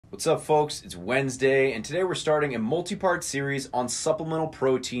What's up, folks? It's Wednesday, and today we're starting a multi-part series on supplemental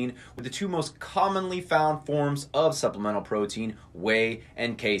protein with the two most commonly found forms of supplemental protein, whey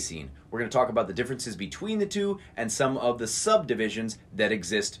and casein. We're going to talk about the differences between the two and some of the subdivisions that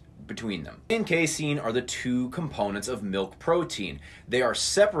exist between them. Whey and casein are the two components of milk protein. They are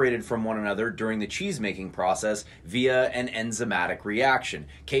separated from one another during the cheese making process via an enzymatic reaction.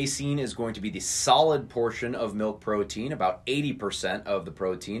 Casein is going to be the solid portion of milk protein, about 80% of the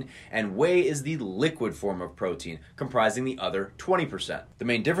protein, and whey is the liquid form of protein, comprising the other 20%. The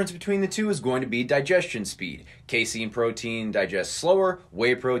main difference between the two is going to be digestion speed. Casein protein digests slower,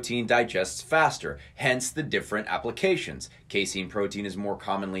 whey protein digests faster, hence the different applications. Casein protein is more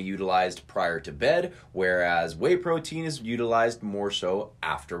commonly utilized prior to bed, whereas whey protein is utilized more so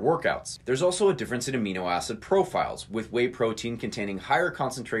after workouts. There's also a difference in amino acid profiles, with whey protein containing higher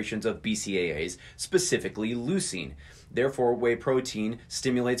concentrations of BCAAs, specifically leucine. Therefore, whey protein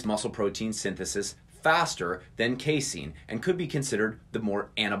stimulates muscle protein synthesis faster than casein and could be considered the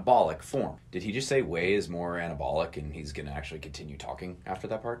more anabolic form. Did he just say whey is more anabolic and he's going to actually continue talking after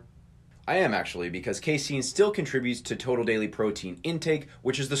that part? I am actually, because casein still contributes to total daily protein intake,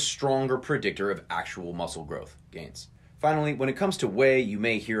 which is the stronger predictor of actual muscle growth gains. Finally, when it comes to whey, you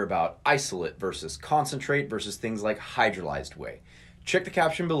may hear about isolate versus concentrate versus things like hydrolyzed whey. Check the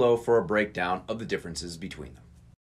caption below for a breakdown of the differences between them.